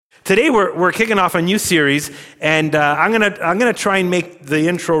today we're kicking off a new series, and I'm gonna try and make the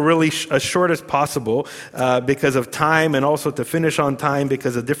intro really as short as possible because of time, and also to finish on time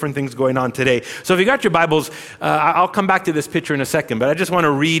because of different things going on today. So if you got your Bibles, I'll come back to this picture in a second, but I just want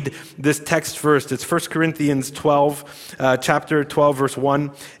to read this text first. It's 1 Corinthians 12, chapter 12, verse 1,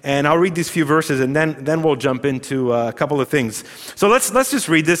 and I'll read these few verses, and then we'll jump into a couple of things. So let's just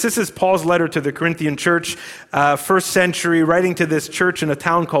read this. This is Paul's letter to the Corinthian church, first century, writing to this church in a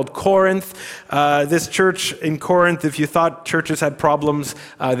town called Corinth. This church in Corinth, if you thought churches had problems,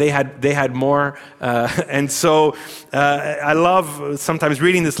 they had more. And so I love sometimes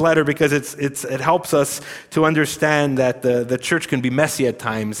reading this letter because it helps us to understand that the church can be messy at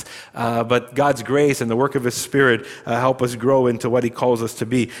times, but God's grace and the work of His Spirit help us grow into what He calls us to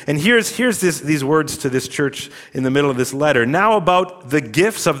be. And here's these words to this church in the middle of this letter. Now about the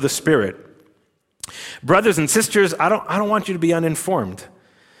gifts of the Spirit. Brothers and sisters, I don't want you to be uninformed.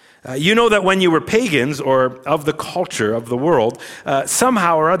 You know that when you were pagans or of the culture of the world,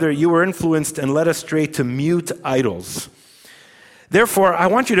 somehow or other you were influenced and led astray to mute idols. Therefore, I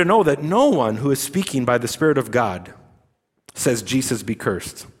want you to know that no one who is speaking by the Spirit of God says Jesus be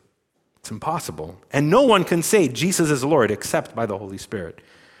cursed. It's impossible. And no one can say Jesus is Lord except by the Holy Spirit.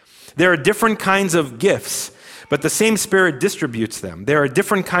 There are different kinds of gifts, but the same Spirit distributes them. There are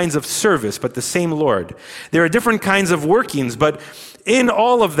different kinds of service, but the same Lord. There are different kinds of workings, but in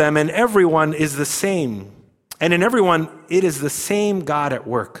all of them and everyone is the same. And in everyone, it is the same God at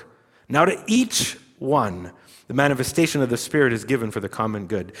work. Now to each one, the manifestation of the Spirit is given for the common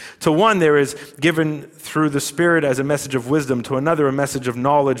good. To one, there is given through the Spirit as a message of wisdom. To another, a message of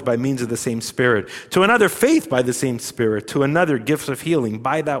knowledge by means of the same Spirit. To another, faith by the same Spirit. To another, gifts of healing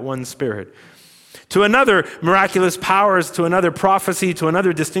by that one Spirit. To another, miraculous powers. To another, prophecy. To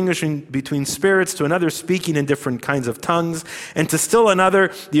another, distinguishing between spirits. To another, speaking in different kinds of tongues. And to still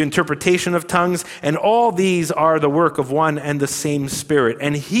another, the interpretation of tongues. And all these are the work of one and the same Spirit.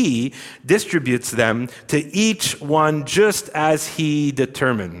 And He distributes them to each one just as He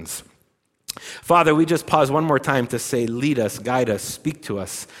determines. Father, we just pause one more time to say, lead us, guide us, speak to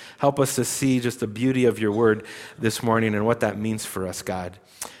us. Help us to see just the beauty of your word this morning and what that means for us, God.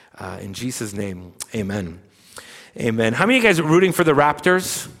 In Jesus' name, amen. Amen. How many of you guys are rooting for the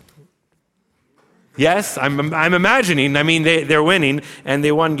Raptors? Yes, I'm imagining. I mean, they're winning, and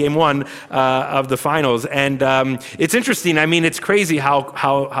they won game one of the finals. And it's interesting. I mean, it's crazy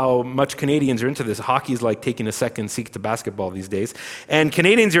how much Canadians are into this. Hockey's like taking a second seat to basketball these days. And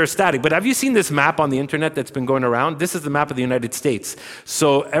Canadians are ecstatic. But have you seen this map on the internet that's been going around? This is the map of the United States.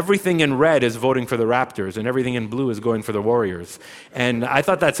 So everything in red is voting for the Raptors, and everything in blue is going for the Warriors. And I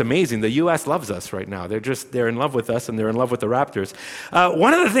thought that's amazing. The U.S. loves us right now. They're in love with us, and they're in love with the Raptors.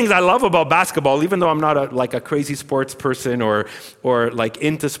 One of the things I love about basketball, even though I'm not a crazy sports person or like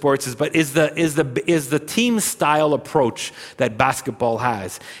into sports, is the team style approach that basketball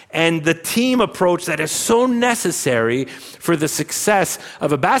has, and the team approach that is so necessary for the success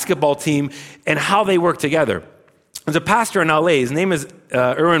of a basketball team and how they work together. There's a pastor in LA. His name is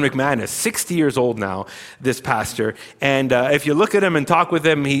Erwin McManus, 60 years old now, this pastor. And if you look at him and talk with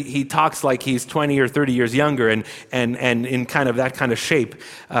him, he talks like he's 20 or 30 years younger and in kind of that kind of shape.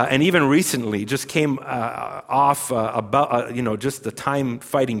 And even recently just came off just the time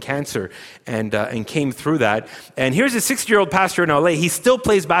fighting cancer and came through that. And here's a 60-year-old pastor in LA. He still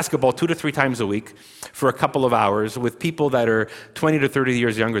plays basketball 2 to 3 times a week for a couple of hours with people that are 20 to 30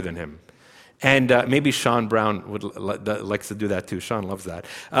 years younger than him. And maybe Sean Brown likes to do that too. Sean loves that.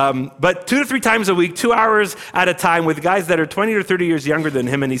 But 2 to 3 times a week, 2 hours at a time with guys that are 20 or 30 years younger than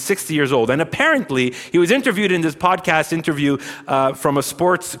him, and he's 60 years old. And apparently, he was interviewed in this podcast interview from a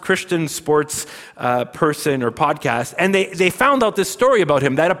Christian sports person or podcast, and they found out this story about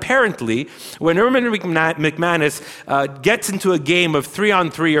him, that apparently, when Erwin McManus gets into a game of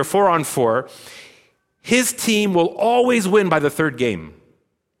 3-on-3 or 4-on-4, his team will always win by the third game.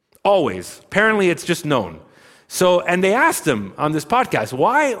 Always. Apparently, it's just known. So, and they asked him on this podcast,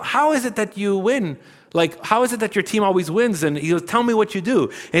 how is it that you win? Like, how is it that your team always wins? And he goes, tell me what you do.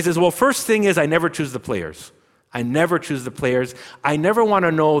 And he says, well, first thing is I never choose the players. I never choose the players. I never want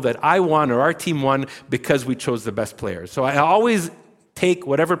to know that I won or our team won because we chose the best players. So I always take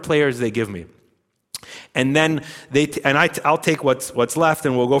whatever players they give me. And then I'll take what's left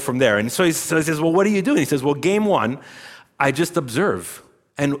and we'll go from there. And so he says, well, what do you do? And he says, well, game one, I just observe.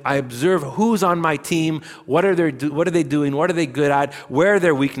 And I observe who's on my team, what are they doing, what are they good at, where are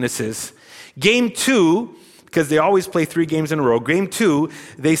their weaknesses. Game two, because they always play 3 games in a row. Game 2,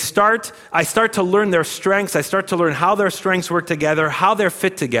 I start to learn their strengths. I start to learn how their strengths work together, how they're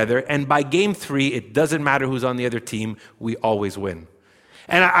fit together. And by game 3, it doesn't matter who's on the other team. We always win.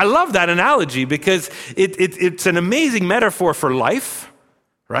 And I love that analogy because it's an amazing metaphor for life,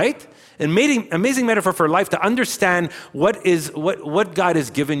 right? An amazing metaphor for life to understand what God has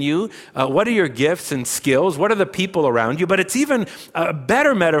given you, what are your gifts and skills, what are the people around you, but it's even a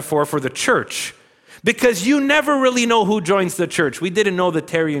better metaphor for the church. Because you never really know who joins the church. We didn't know that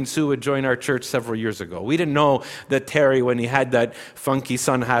Terry and Sue would join our church several years ago. We didn't know that Terry, when he had that funky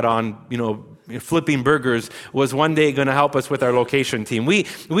sun hat on, flipping burgers, was one day going to help us with our location team. We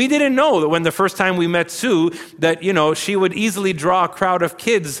didn't know that when the first time we met Sue, that she would easily draw a crowd of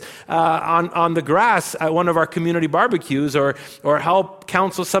kids on the grass at one of our community barbecues, or help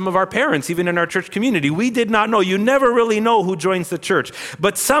counsel some of our parents, even in our church community. We did not know. You never really know who joins the church.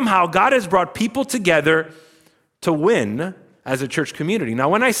 But somehow God has brought people together to win as a church community. Now,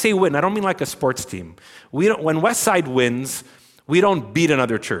 when I say win, I don't mean like a sports team. When Westside wins, we don't beat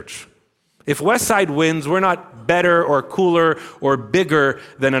another church. If Westside wins, we're not better or cooler or bigger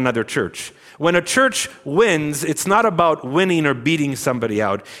than another church. When a church wins, it's not about winning or beating somebody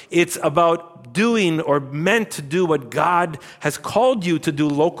out. It's about doing or meant to do what God has called you to do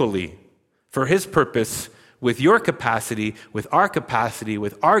locally for His purpose, with your capacity, with our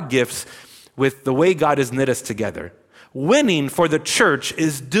gifts, with the way God has knit us together. Winning for the church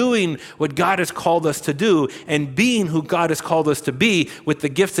is doing what God has called us to do and being who God has called us to be with the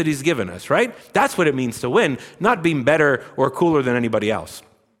gifts that He's given us, right? That's what it means to win, not being better or cooler than anybody else.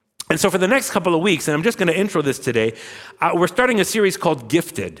 And so for the next couple of weeks, and I'm just going to intro this today, we're starting a series called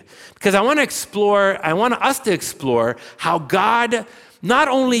Gifted, because I want us to explore how God not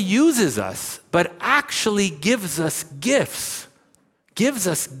only uses us, but actually gives us gifts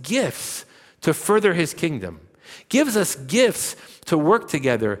to further His kingdom. Gives us gifts to work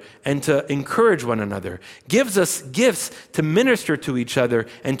together and to encourage one another. Gives us gifts to minister to each other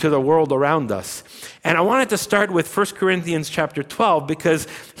and to the world around us. And I wanted to start with 1 Corinthians chapter 12, because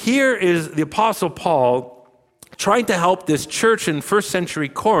here is the Apostle Paul trying to help this church in first century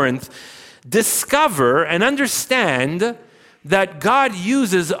Corinth discover and understand that God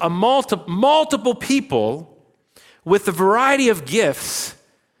uses multiple people with a variety of gifts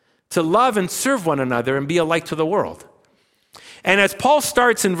to love and serve one another and be a light to the world. And as Paul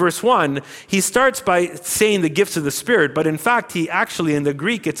starts in verse 1, he starts by saying the gifts of the Spirit, but in fact, he actually, in the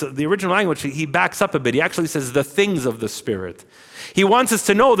Greek, it's the original language, he backs up a bit. He actually says the things of the Spirit. He wants us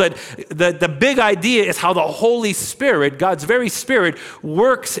to know that the big idea is how the Holy Spirit, God's very Spirit,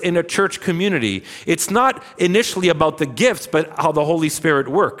 works in a church community. It's not initially about the gifts, but how the Holy Spirit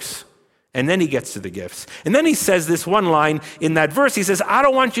works. And then he gets to the gifts. And then he says this one line in that verse. He says, I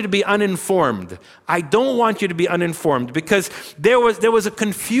don't want you to be uninformed. I don't want you to be uninformed, because there was a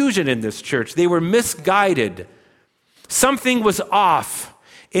confusion in this church. They were misguided. Something was off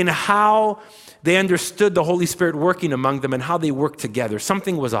in how they understood the Holy Spirit working among them and how they worked together.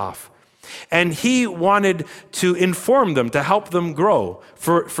 Something was off. And he wanted to inform them, to help them grow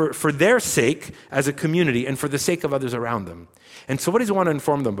for their sake as a community and for the sake of others around them. And so what does he want to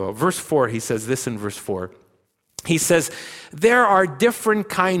inform them about? Verse 4, he says this in verse 4. He says, there are different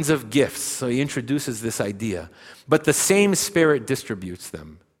kinds of gifts. So he introduces this idea, but the same Spirit distributes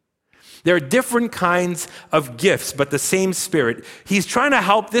them. There are different kinds of gifts, but the same Spirit. He's trying to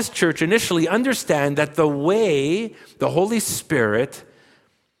help this church initially understand that the way the Holy Spirit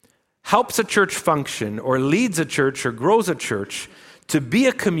helps a church function or leads a church or grows a church to be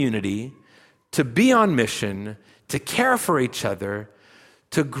a community, to be on mission, to care for each other,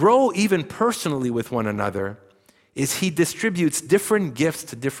 to grow even personally with one another, is He distributes different gifts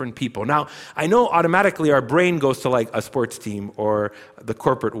to different people. Now, I know automatically our brain goes to like a sports team or the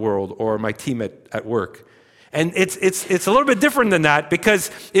corporate world or my team at work. And it's a little bit different than that,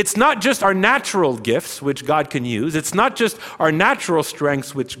 because it's not just our natural gifts, which God can use. It's not just our natural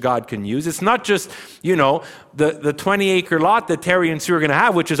strengths, which God can use. It's not just, the 20-acre lot that Terry and Sue are going to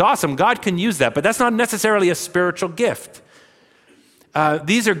have, which is awesome. God can use that, but that's not necessarily a spiritual gift.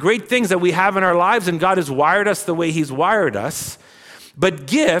 These are great things that we have in our lives, and God has wired us the way He's wired us. But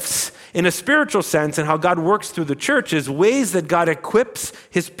gifts, in a spiritual sense, and how God works through the church, is ways that God equips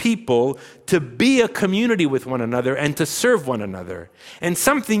His people to be a community with one another and to serve one another. And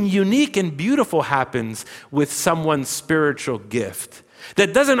something unique and beautiful happens with someone's spiritual gift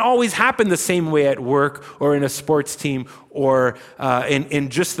that doesn't always happen the same way at work or in a sports team or in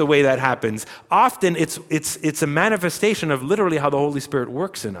just the way that happens. Often it's a manifestation of literally how the Holy Spirit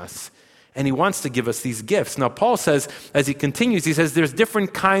works in us. And he wants to give us these gifts. Now, Paul says, as he continues, he says there's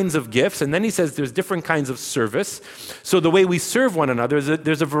different kinds of gifts, and then he says there's different kinds of service. So the way we serve one another,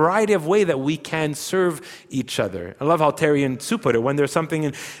 there's a variety of ways that we can serve each other. I love how Terry and Sue put it. When there's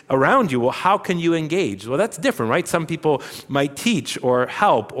something around you, well, how can you engage? Well, that's different, right? Some people might teach or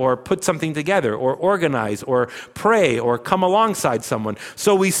help or put something together or organize or pray or come alongside someone.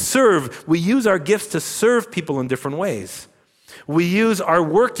 So we serve. We use our gifts to serve people in different ways. We use our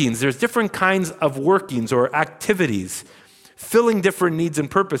workings. There's different kinds of workings or activities, filling different needs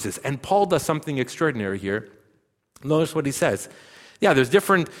and purposes. And Paul does something extraordinary here. Notice what he says. Yeah, there's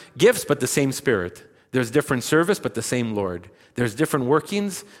different gifts, but the same Spirit. There's different service, but the same Lord. There's different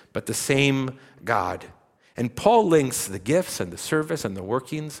workings, but the same God. And Paul links the gifts and the service and the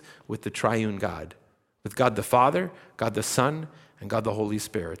workings with the triune God, with God the Father, God the Son, and God the Holy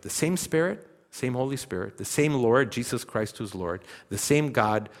Spirit. The same Spirit, same Holy Spirit, the same Lord, Jesus Christ who's Lord, the same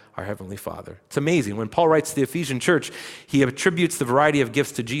God, our Heavenly Father. It's amazing. When Paul writes to the Ephesian church, he attributes the variety of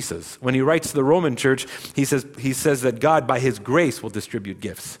gifts to Jesus. When he writes to the Roman church, he says that God, by his grace, will distribute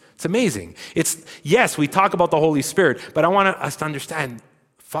gifts. It's amazing. Yes, we talk about the Holy Spirit, but I want us to understand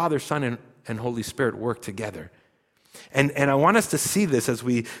Father, Son, and Holy Spirit work together. And I want us to see this as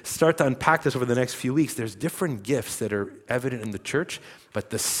we start to unpack this over the next few weeks. There's different gifts that are evident in the church, but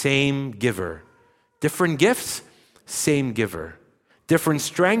the same giver. Different gifts, same giver. Different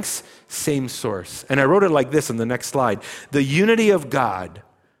strengths, same source. And I wrote it like this on the next slide. The unity of God,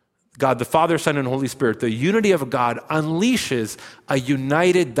 God the Father, Son, and Holy Spirit, the unity of God unleashes a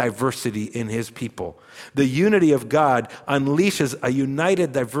united diversity in his people. The unity of God unleashes a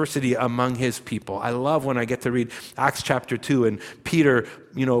united diversity among his people. I love when I get to read Acts chapter 2 and Peter,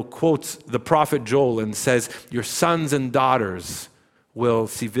 quotes the prophet Joel and says, your sons and daughters will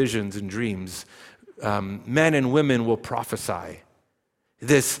see visions and dreams. Men and women will prophesy.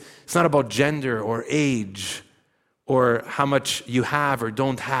 It's not about gender or age or how much you have or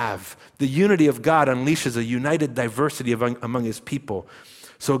don't have. The unity of God unleashes a united diversity among his people.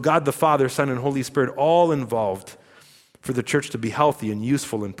 So God the Father, Son, and Holy Spirit all involved for the church to be healthy and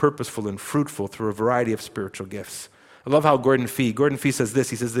useful and purposeful and fruitful through a variety of spiritual gifts. I love how Gordon Fee says this.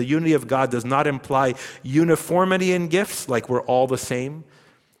 He says, the unity of God does not imply uniformity in gifts, like we're all the same.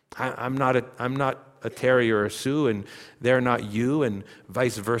 I'm not a Terry or a Sue, and they're not you, and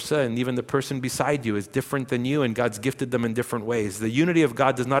vice versa. And even the person beside you is different than you, and God's gifted them in different ways. The unity of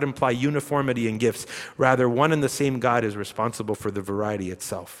God does not imply uniformity in gifts. Rather, one and the same God is responsible for the variety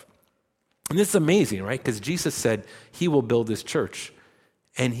itself. And this is amazing, right? Because Jesus said he will build his church,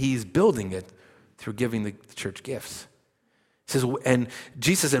 and he's building it through giving the church gifts. He says, and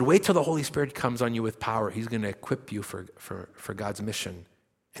Jesus said, wait till the Holy Spirit comes on you with power. He's going to equip you for God's mission.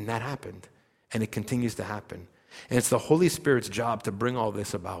 And that happened. And it continues to happen. And it's the Holy Spirit's job to bring all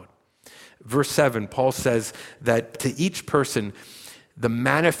this about. Verse 7, Paul says that to each person, the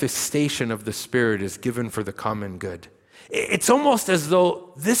manifestation of the Spirit is given for the common good. It's almost as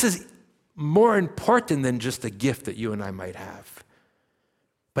though this is more important than just a gift that you and I might have.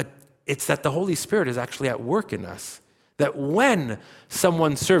 But it's that the Holy Spirit is actually at work in us. That when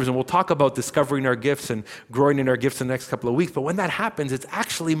someone serves, and we'll talk about discovering our gifts and growing in our gifts in the next couple of weeks, but when that happens, it's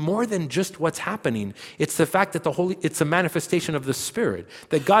actually more than just what's happening. It's the fact that it's a manifestation of the Spirit,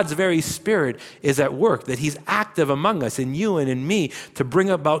 that God's very Spirit is at work, that he's active among us, in you and in me, to bring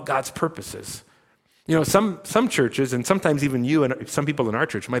about God's purposes. Some churches, and sometimes even you and some people in our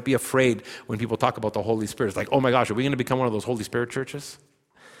church might be afraid when people talk about the Holy Spirit. It's like, oh my gosh, are we going to become one of those Holy Spirit churches?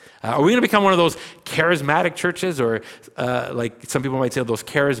 Are we going to become one of those charismatic churches, or like some people might say, those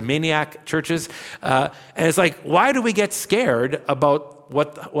charismaniac churches? And it's like, why do we get scared about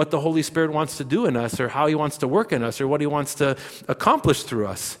what the Holy Spirit wants to do in us, or how he wants to work in us, or what he wants to accomplish through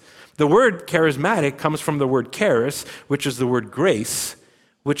us? The word charismatic comes from the word charis, which is the word grace,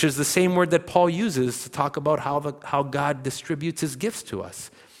 which is the same word that Paul uses to talk about how God distributes his gifts to us.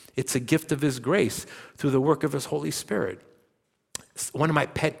 It's a gift of his grace through the work of his Holy Spirit. One of my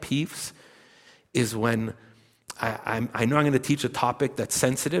pet peeves is when I know I'm going to teach a topic that's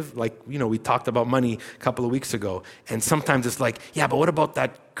sensitive. Like, we talked about money a couple of weeks ago. And sometimes it's like, yeah, but what about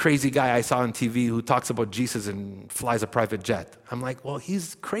that crazy guy I saw on TV who talks about Jesus and flies a private jet? I'm like, well,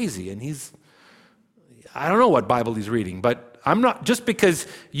 he's crazy. And I don't know what Bible he's reading. But I'm not, just because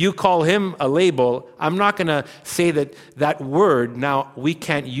you call him a label, I'm not going to say that word, now we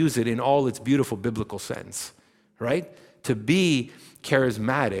can't use it in all its beautiful biblical sense, right? To be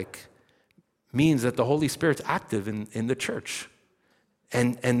charismatic means that the Holy Spirit's active in the church.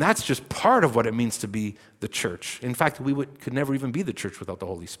 And that's just part of what it means to be the church. In fact, we could never even be the church without the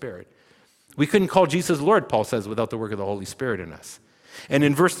Holy Spirit. We couldn't call Jesus Lord, Paul says, without the work of the Holy Spirit in us. And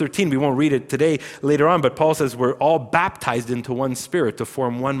in verse 13, we won't read it today, later on, but Paul says we're all baptized into one Spirit to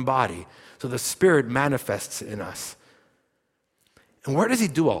form one body. So the Spirit manifests in us. And where does he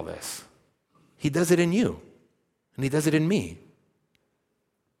do all this? He does it in you, and he does it in me.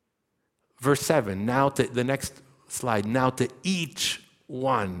 Verse 7, now to the next slide, now to each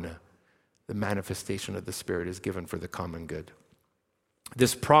one, the manifestation of the Spirit is given for the common good.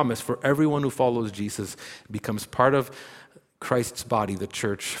 This promise for everyone who follows Jesus becomes part of Christ's body, the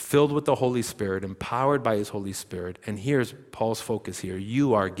church, filled with the Holy Spirit, empowered by his Holy Spirit. And here's Paul's focus here.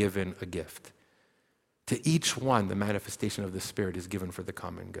 You are given a gift. To each one, the manifestation of the Spirit is given for the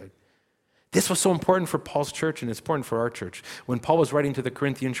common good. This was so important for Paul's church, and it's important for our church. When Paul was writing to the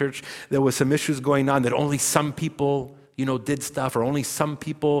Corinthian church, there was some issues going on that only some people, did stuff, or only some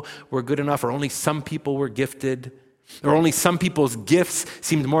people were good enough, or only some people were gifted, or only some people's gifts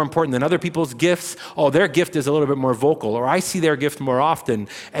seemed more important than other people's gifts. Oh, their gift is a little bit more vocal, or I see their gift more often.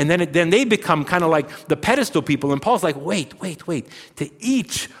 And then they become kind of like the pedestal people. And Paul's like, wait. To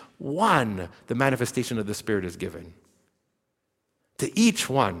each one, the manifestation of the Spirit is given. To each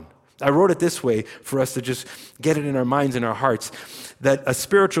one. I wrote it this way for us to just get it in our minds and our hearts, that a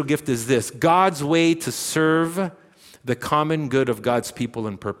spiritual gift is this: God's way to serve the common good of God's people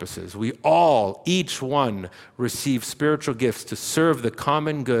and purposes. We all, each one, receive spiritual gifts to serve the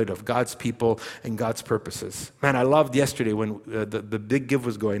common good of God's people and God's purposes. Man, I loved yesterday when the big give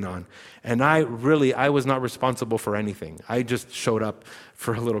was going on. And I was not responsible for anything. I just showed up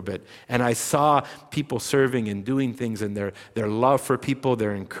for a little bit. And I saw people serving and doing things, and their love for people,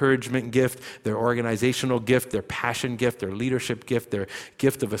 their encouragement gift, their organizational gift, their passion gift, their leadership gift, their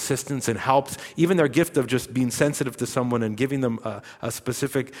gift of assistance and helps, even their gift of just being sensitive to someone and giving them a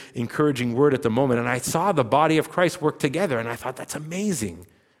specific encouraging word at the moment. And I saw the body of Christ work together, and I thought, that's amazing.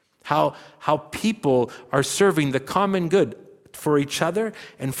 How people are serving the common good for each other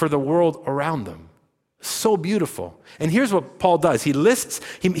and for the world around them. So beautiful. And here's what Paul does. He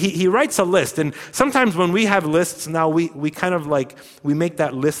writes a list. And sometimes when we have lists now, we kind of we make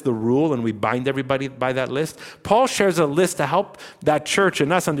that list the rule and we bind everybody by that list. Paul shares a list to help that church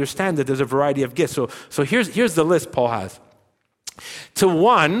and us understand that there's a variety of gifts. So here's the list Paul has. To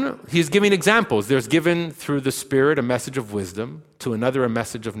one, he's giving examples. There's given through the Spirit a message of wisdom, to another a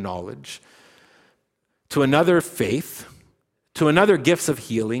message of knowledge, to another faith, to another gifts of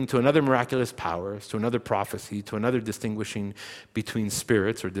healing, to another miraculous powers, to another prophecy, to another distinguishing between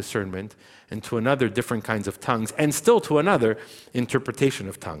spirits or discernment, and to another different kinds of tongues, and still to another interpretation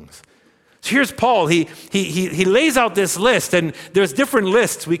of tongues. So here's Paul. He lays out this list, and there's different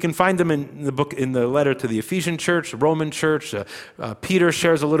lists. We can find them in the book, in the letter to the Ephesian church, the Roman church. Peter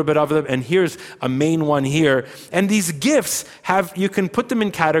shares a little bit of them, and here's a main one here. And these gifts you can put them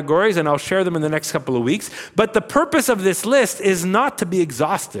in categories, and I'll share them in the next couple of weeks. But the purpose of this list is not to be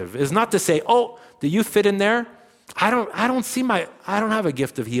exhaustive. Is not to say, oh, do you fit in there? I don't have a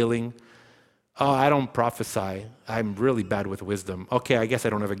gift of healing. Oh, I don't prophesy. I'm really bad with wisdom. Okay, I guess I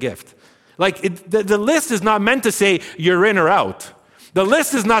don't have a gift. The list is not meant to say you're in or out. The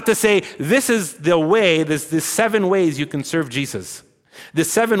list is not to say this is the way, there's 7 ways you can serve Jesus. There's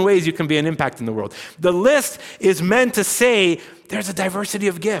 7 ways you can be an impact in the world. The list is meant to say there's a diversity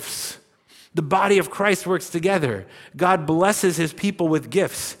of gifts. The body of Christ works together. God blesses his people with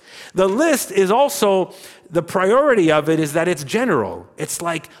gifts. The list is also, the priority of it is that it's general. It's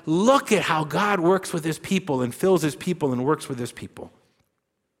like, look at how God works with his people and fills his people and works with his people.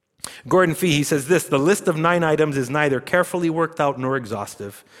 Gordon Fee, he says this: the list of 9 items is neither carefully worked out nor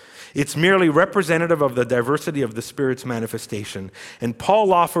exhaustive. It's merely representative of the diversity of the Spirit's manifestation. And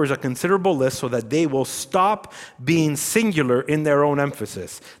Paul offers a considerable list so that they will stop being singular in their own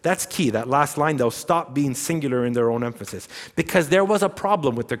emphasis. That's key, that last line, they'll stop being singular in their own emphasis. Because there was a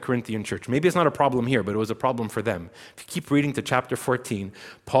problem with the Corinthian church. Maybe it's not a problem here, but it was a problem for them. If you keep reading to chapter 14,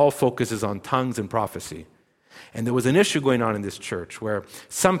 Paul focuses on tongues and prophecy. And there was an issue going on in this church where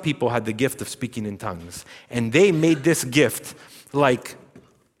some people had the gift of speaking in tongues. And they made this gift like,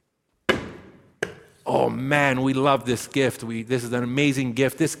 oh man, we love this gift. This is an amazing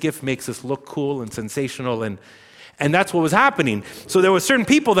gift. This gift makes us look cool and sensational. And that's what was happening. So there were certain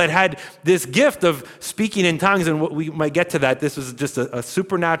people that had this gift of speaking in tongues, and we might get to that. This was just a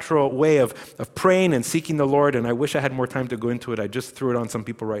supernatural way of praying and seeking the Lord, and I wish I had more time to go into it. I just threw it on some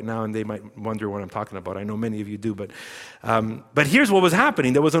people right now, and they might wonder what I'm talking about. I know many of you do, but here's what was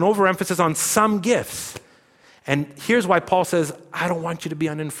happening. There was an overemphasis on some gifts. And here's why Paul says, I don't want you to be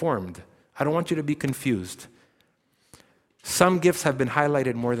uninformed. I don't want you to be confused. Some gifts have been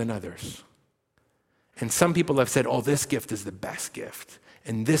highlighted more than others. And some people have said, oh, this gift is the best gift.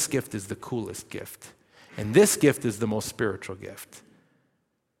 And this gift is the coolest gift. And this gift is the most spiritual gift.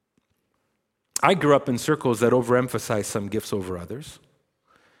 I grew up in circles that overemphasize some gifts over others.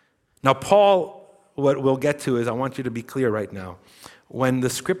 Now, Paul, what we'll get to is, I want you to be clear right now. When the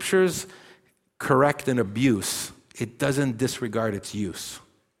scriptures correct an abuse, it doesn't disregard its use.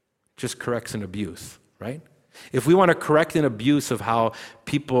 It just corrects an abuse, right? If we want to correct an abuse of how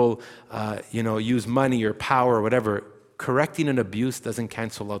people, use money or power or whatever, correcting an abuse doesn't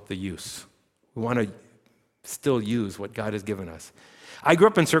cancel out the use. We want to still use what God has given us. I grew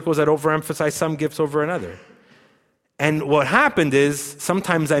up in circles that overemphasize some gifts over another. And what happened is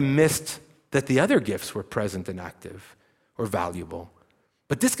sometimes I missed that the other gifts were present and active or valuable.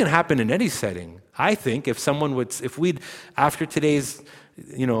 But this can happen in any setting. I think if we'd, after today's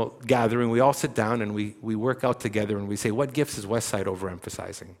gathering, we all sit down and we work out together and we say, what gifts is Westside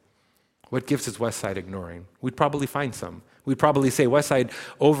overemphasizing? What gifts is Westside ignoring? We'd probably find some. We'd probably say Westside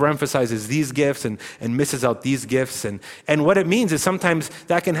overemphasizes these gifts and misses out these gifts. And what it means is sometimes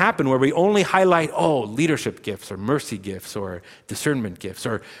that can happen where we only highlight, leadership gifts or mercy gifts or discernment gifts,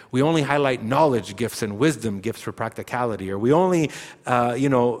 or we only highlight knowledge gifts and wisdom gifts for practicality, or we only,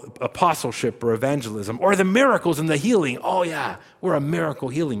 apostleship or evangelism, or the miracles and the healing. Oh yeah, we're a miracle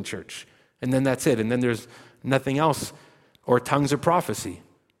healing church. And then that's it. And then there's nothing else, or tongues of prophecy.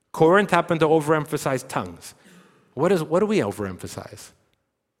 Corinth happened to overemphasize tongues. What do we overemphasize?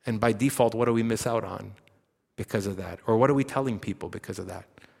 And by default, what do we miss out on because of that? Or what are we telling people because of that?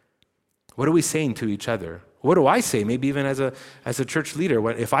 What are we saying to each other? What do I say, maybe even as a church leader,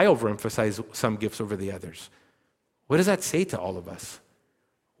 if I overemphasize some gifts over the others? What does that say to all of us?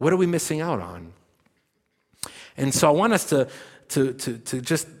 What are we missing out on? And so I want us to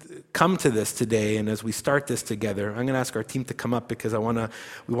just come to this today, and as we start this together, I'm going to ask our team to come up because we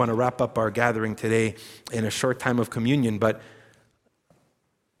want to wrap up our gathering today in a short time of communion. But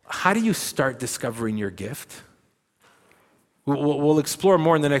how do you start discovering your gift? We'll explore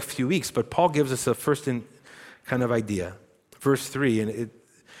more in the next few weeks, but Paul gives us a first kind of idea. Verse 3, and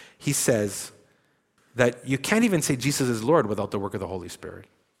he says that you can't even say Jesus is Lord without the work of the Holy Spirit.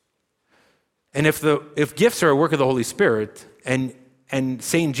 And if gifts are a work of the Holy Spirit, and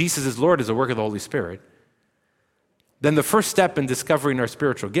saying Jesus is Lord is a work of the Holy Spirit, then the first step in discovering our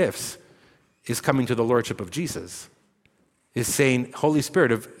spiritual gifts is coming to the Lordship of Jesus. Is saying, Holy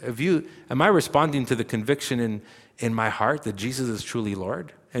Spirit, am I responding to the conviction in my heart that Jesus is truly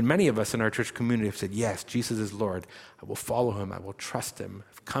Lord? And many of us in our church community have said, yes, Jesus is Lord. I will follow him. I will trust him.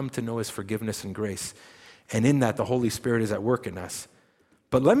 I've come to know his forgiveness and grace. And in that, the Holy Spirit is at work in us.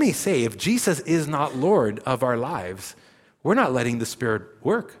 But let me say, if Jesus is not Lord of our lives, we're not letting the Spirit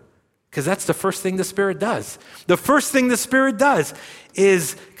work, because that's the first thing the Spirit does. The first thing the Spirit does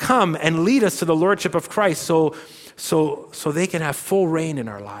is come and lead us to the Lordship of Christ so they can have full reign in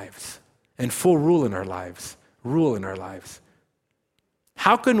our lives and full rule in our lives.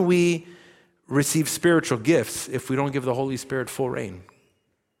 How can we receive spiritual gifts if we don't give the Holy Spirit full reign?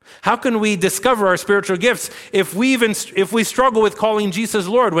 How can we discover our spiritual gifts if we struggle with calling Jesus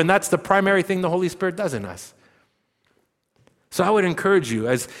Lord when that's the primary thing the Holy Spirit does in us? So I would encourage you,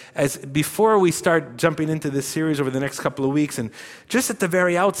 as before we start jumping into this series over the next couple of weeks, and just at the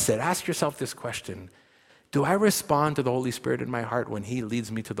very outset, ask yourself this question: do I respond to the Holy Spirit in my heart when he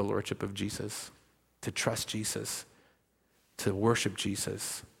leads me to the Lordship of Jesus, to trust Jesus, to worship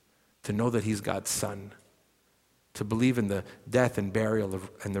Jesus, to know that he's God's Son, to believe in the death and burial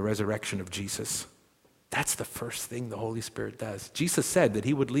and the resurrection of Jesus? That's the first thing the Holy Spirit does. Jesus said that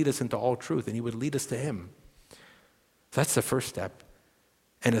he would lead us into all truth and he would lead us to him. That's the first step.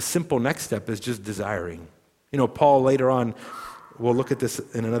 And a simple next step is just desiring. Paul later on, we'll look at this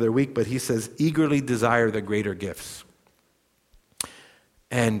in another week, but he says, eagerly desire the greater gifts.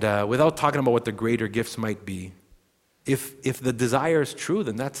 And without talking about what the greater gifts might be, if the desire is true,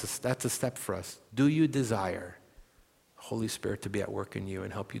 then that's a step for us. Do you desire the Holy Spirit to be at work in you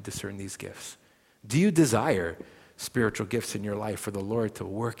and help you discern these gifts? Do you desire spiritual gifts in your life for the Lord to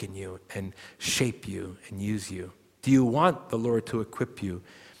work in you and shape you and use you? Do you want the Lord to equip you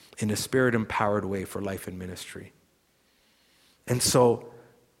in a Spirit-empowered way for life and ministry? And so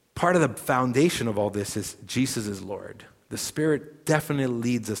part of the foundation of all this is Jesus is Lord. The Spirit definitely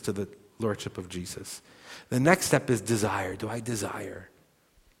leads us to the Lordship of Jesus. The next step is desire. Do I desire?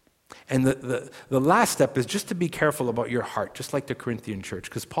 And the last step is just to be careful about your heart, just like the Corinthian church,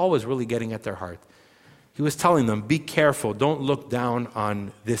 because Paul was really getting at their heart. He was telling them, be careful, don't look down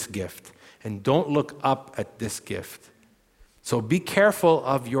on this gift. And don't look up at this gift. So be careful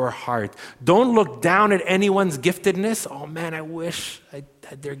of your heart. Don't look down at anyone's giftedness. Oh man, I wish I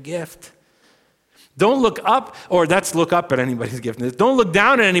had their gift. Don't look up, or that's look up at anybody's giftedness. Don't look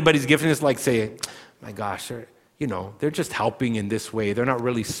down at anybody's giftedness like say, my gosh, they're just helping in this way. They're not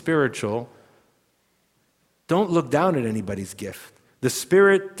really spiritual. Don't look down at anybody's gift. The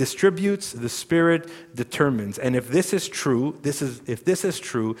Spirit distributes, the Spirit determines. And if this is true,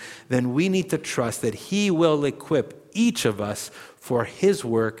 then we need to trust that He will equip each of us for His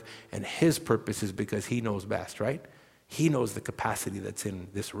work and His purposes, because He knows best, right? He knows the capacity that's in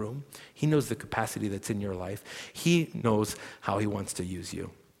this room. He knows the capacity that's in your life. He knows how He wants to use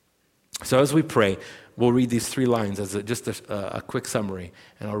you. So as we pray, we'll read these 3 lines as just a quick summary,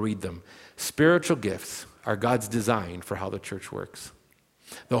 and I'll read them. Spiritual gifts are God's design for how the church works.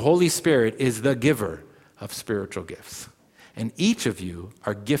 The Holy Spirit is the giver of spiritual gifts. And each of you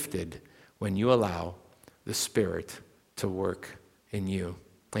are gifted when you allow the Spirit to work in you.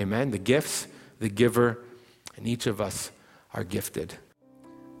 Amen? The gifts, the giver, and each of us are gifted.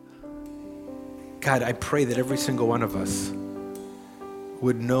 God, I pray that every single one of us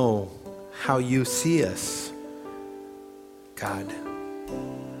would know how you see us. God,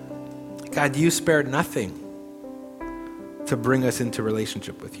 you spared nothing to bring us into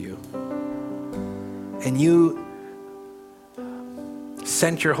relationship with you. And you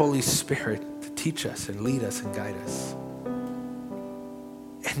sent your Holy Spirit to teach us and lead us and guide us.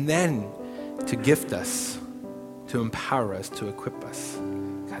 And then to gift us, to empower us, to equip us.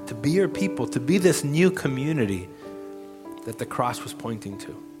 God, to be your people, to be this new community that the cross was pointing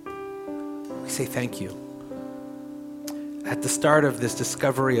to. We say thank you. At the start of this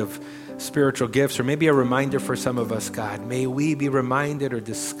discovery of spiritual gifts, or maybe a reminder for some of us, God, may we be reminded or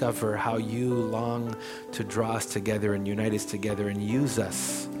discover how you long to draw us together and unite us together and use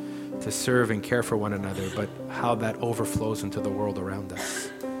us to serve and care for one another, but how that overflows into the world around us.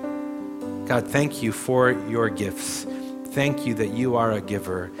 God, thank you for your gifts. Thank you that you are a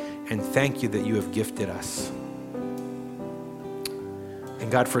giver, and thank you that you have gifted us.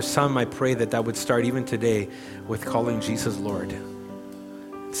 And God, for some, I pray that would start even today with calling Jesus Lord,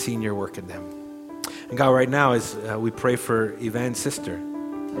 seeing your work in them. And God, right now, as we pray for Yvan's sister,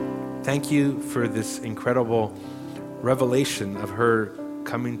 thank you for this incredible revelation of her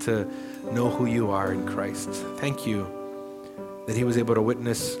coming to know who you are in Christ. Thank you that he was able to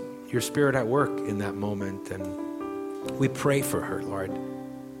witness your Spirit at work in that moment. And we pray for her, Lord,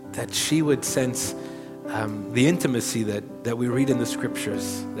 that she would sense the intimacy that we read in the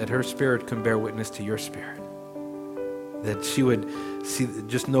Scriptures, that her spirit can bear witness to your Spirit, that she would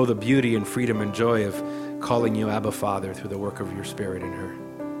just know the beauty and freedom and joy of calling you Abba Father through the work of your Spirit in her.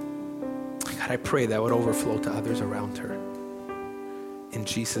 God, I pray that would overflow to others around her. In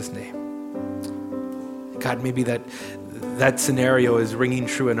Jesus' name. God, maybe that scenario is ringing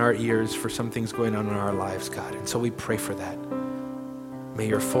true in our ears for some things going on in our lives, God. And so we pray for that. May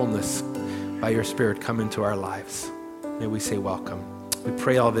your fullness by your Spirit come into our lives. May we say welcome. We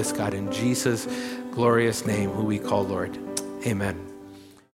pray all this, God, in Jesus' glorious name, who we call Lord. Amen.